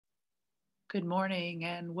Good morning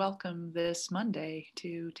and welcome this Monday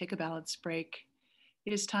to Take a Balance Break.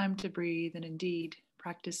 It is time to breathe and indeed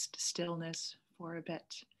practice stillness for a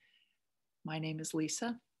bit. My name is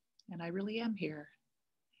Lisa and I really am here.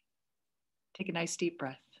 Take a nice deep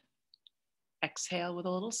breath. Exhale with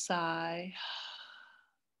a little sigh.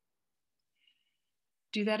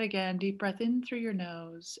 Do that again. Deep breath in through your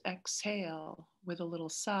nose. Exhale with a little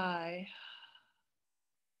sigh.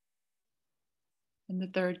 And the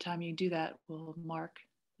third time you do that will mark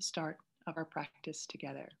the start of our practice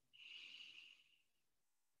together.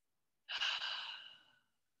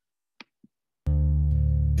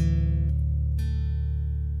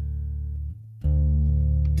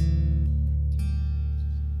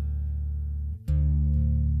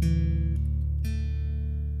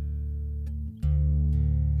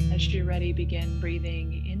 As you're ready, begin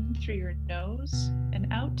breathing in through your nose and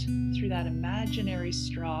out through that imaginary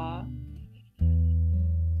straw.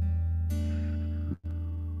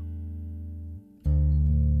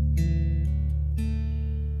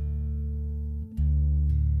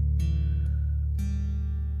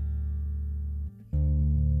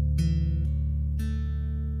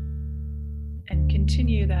 And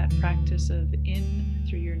continue that practice of in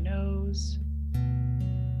through your nose,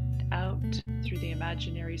 out through the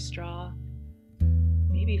imaginary straw,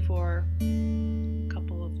 maybe for a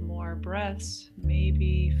couple of more breaths,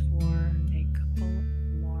 maybe for a couple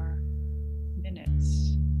more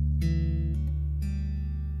minutes.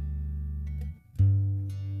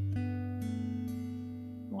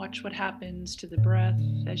 Watch what happens to the breath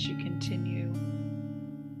as you continue.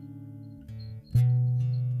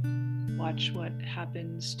 Watch what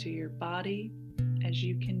happens to your body as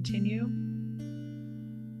you continue.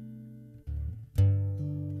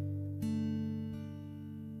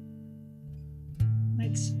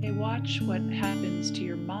 I'd say watch what happens to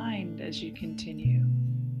your mind as you continue.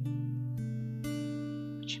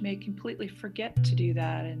 But you may completely forget to do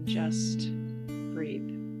that and just breathe.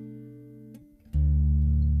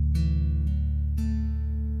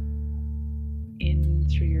 In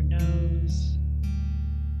through your nose,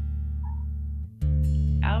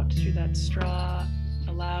 out through that straw,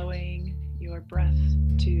 allowing your breath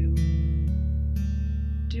to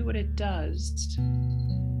do what it does.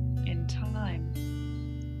 In time,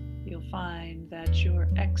 you'll find that your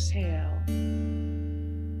exhale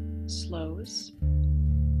slows,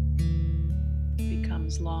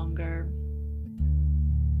 becomes longer,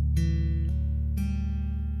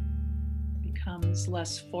 becomes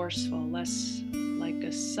less forceful, less like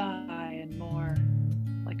a sigh and more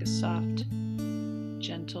like a soft,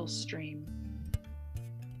 gentle stream.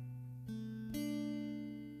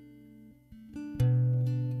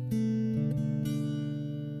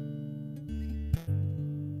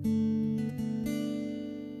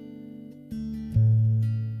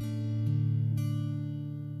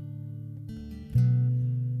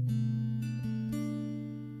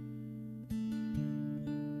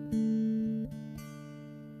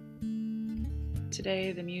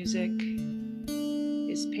 Today the music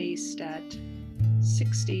is paced at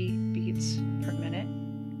 60 beats per minute,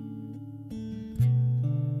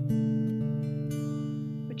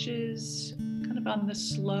 which is kind of on the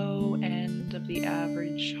slow end of the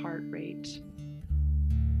average heart rate.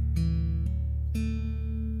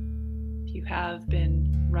 If you have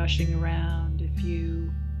been rushing around, if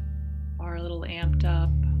you are a little amped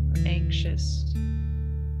up or anxious,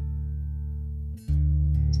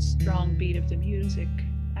 the strong beat of the music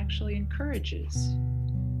actually encourages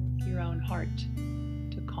your own heart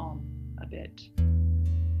to calm a bit.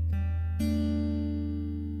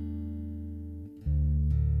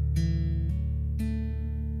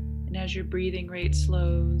 And as your breathing rate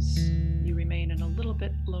slows, you remain in a little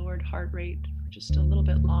bit lowered heart rate for just a little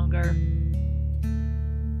bit longer.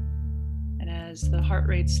 And as the heart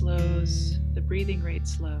rate slows, the breathing rate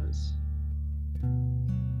slows.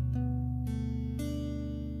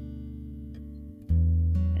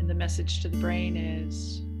 And the message to the brain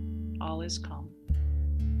is, all is calm.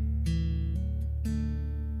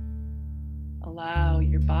 Allow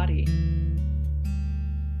your body,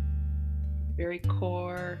 your very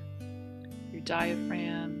core, your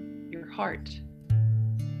diaphragm, your heart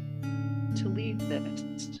to lead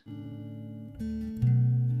this,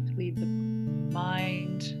 to lead the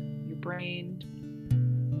mind, your brain,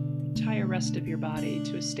 the entire rest of your body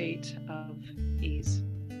to a state of ease.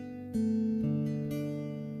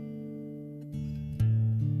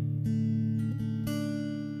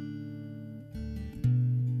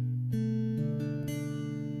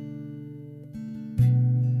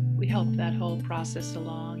 Help that whole process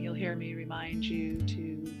along. You'll hear me remind you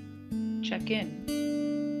to check in.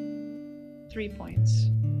 3 points.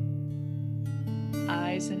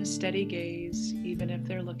 Eyes in a steady gaze, even if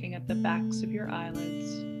they're looking at the backs of your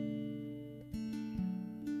eyelids.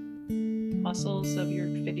 Muscles of your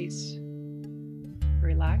face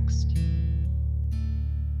relaxed.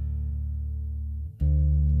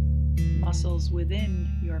 Muscles within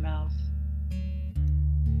your mouth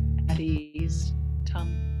at ease.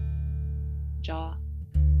 Tongue, jaw,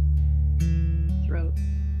 throat.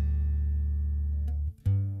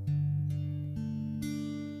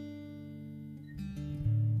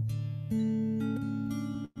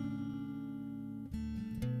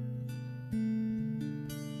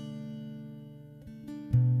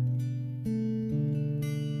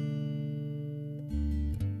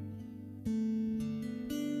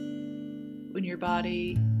 When your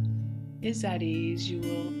body is at ease, you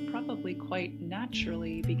will probably quite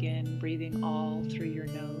naturally begin breathing all through your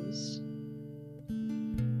nose.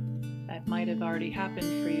 That might have already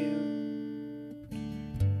happened for you.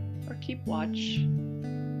 Or keep watch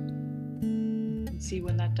and see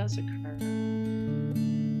when that does occur.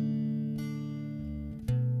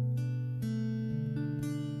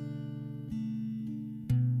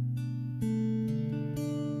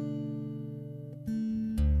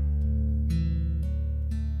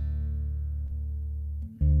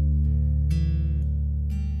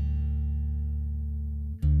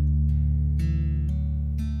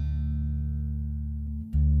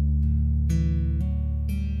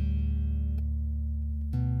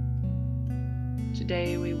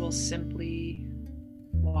 Today we will simply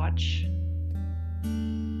watch,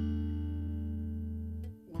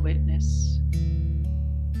 witness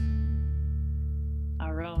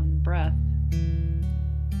our own breath.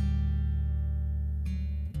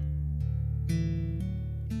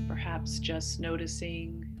 Perhaps just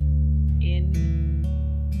noticing in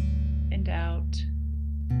and out.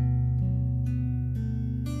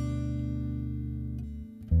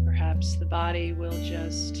 Perhaps the body will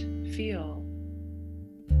just feel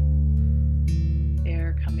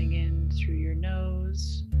air coming in through your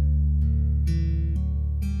nose,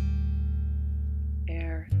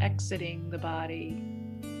 air exiting the body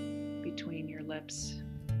between your lips.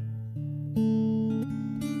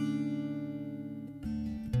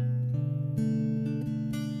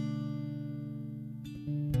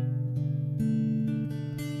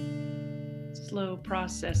 Slow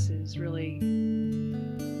processes, really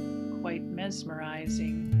quite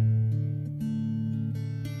mesmerizing.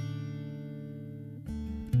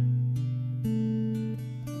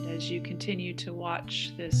 As you continue to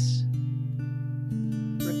watch this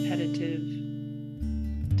repetitive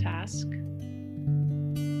task,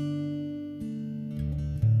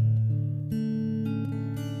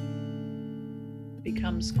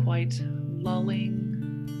 becomes quite lulling,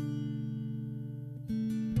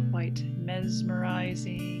 quite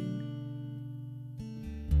mesmerizing,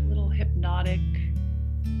 a little hypnotic.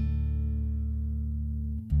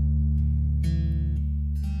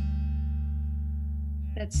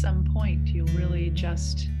 At some point, you'll really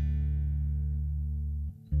just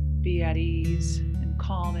be at ease and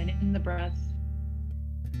calm and in the breath.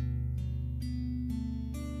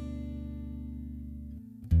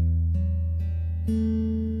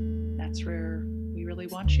 That's where we really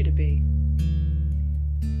want you to be.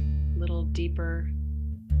 A little deeper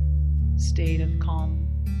state of calm.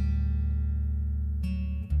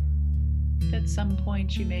 At some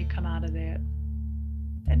point, you may come out of that.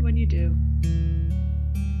 And when you do,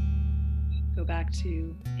 go back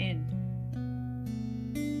to in,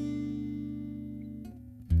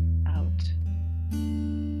 out,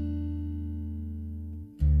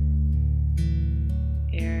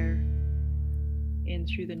 air in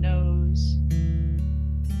through the nose,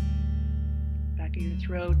 back of your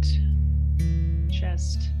throat,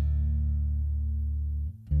 chest,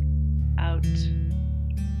 out,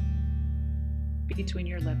 between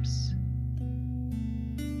your lips.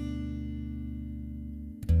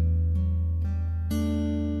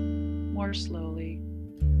 More slowly.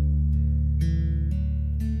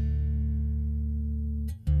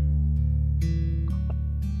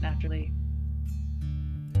 Naturally.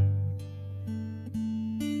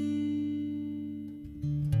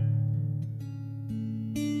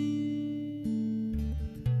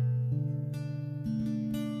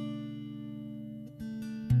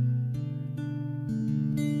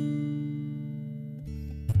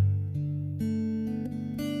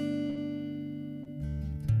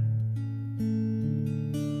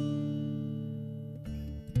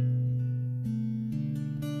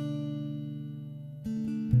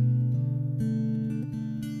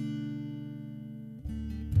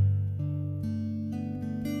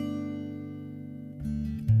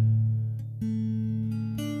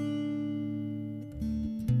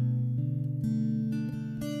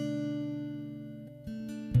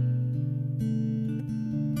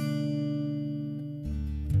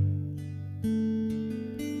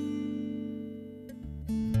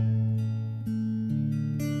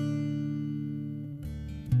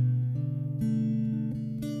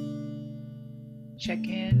 Check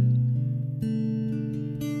in,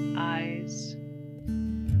 eyes,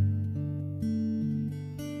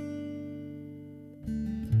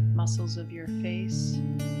 muscles of your face,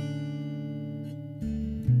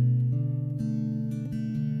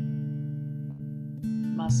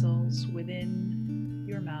 muscles within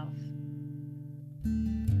your mouth,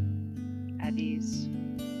 at ease.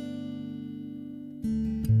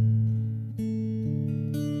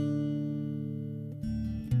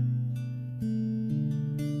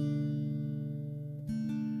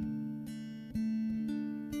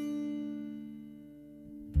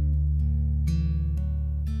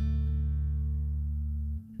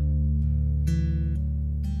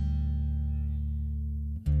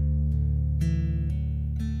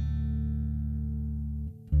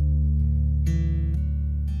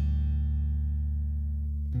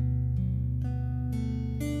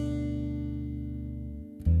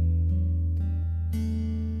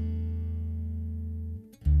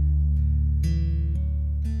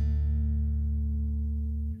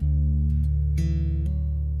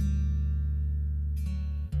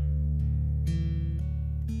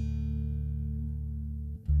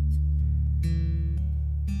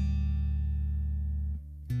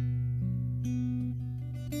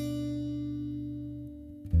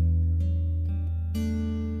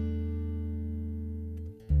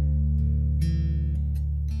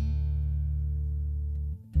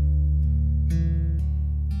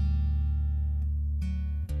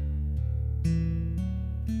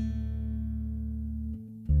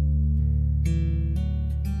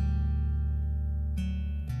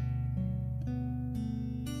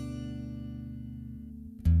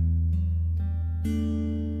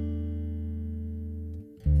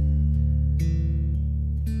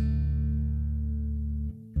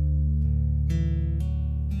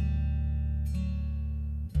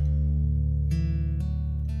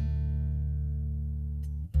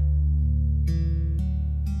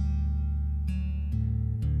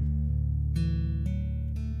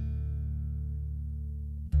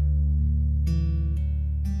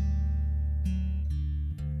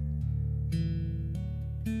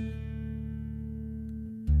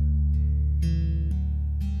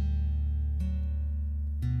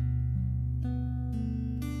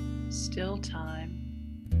 Still time.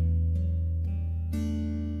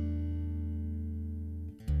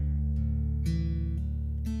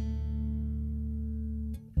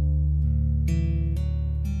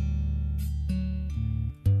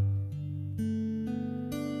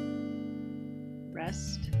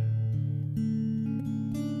 Rest.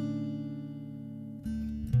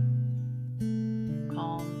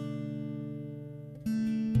 Calm.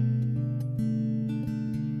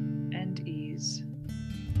 And ease.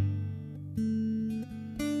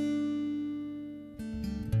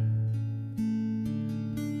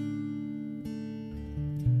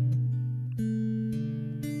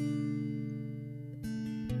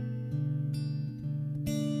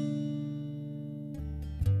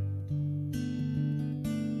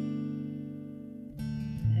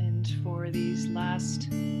 For these last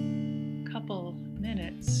couple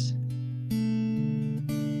minutes,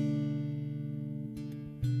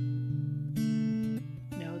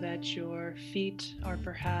 know that your feet are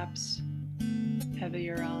perhaps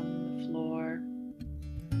heavier on the floor,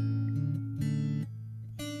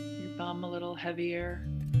 your bum a little heavier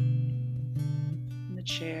in the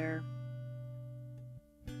chair.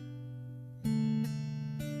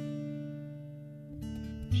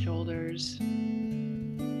 Shoulders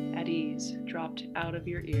at ease, dropped out of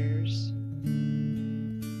your ears.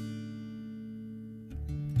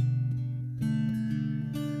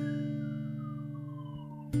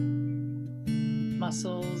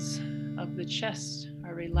 Muscles of the chest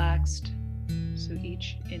are relaxed, so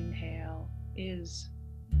each inhale is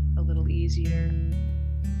a little easier.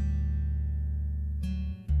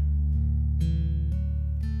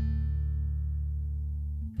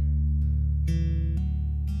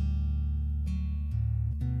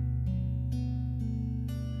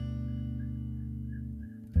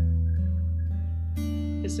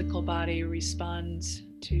 Physical body responds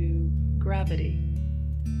to gravity.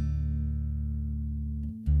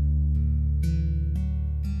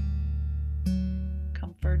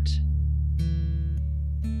 Comfort,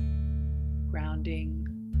 grounding,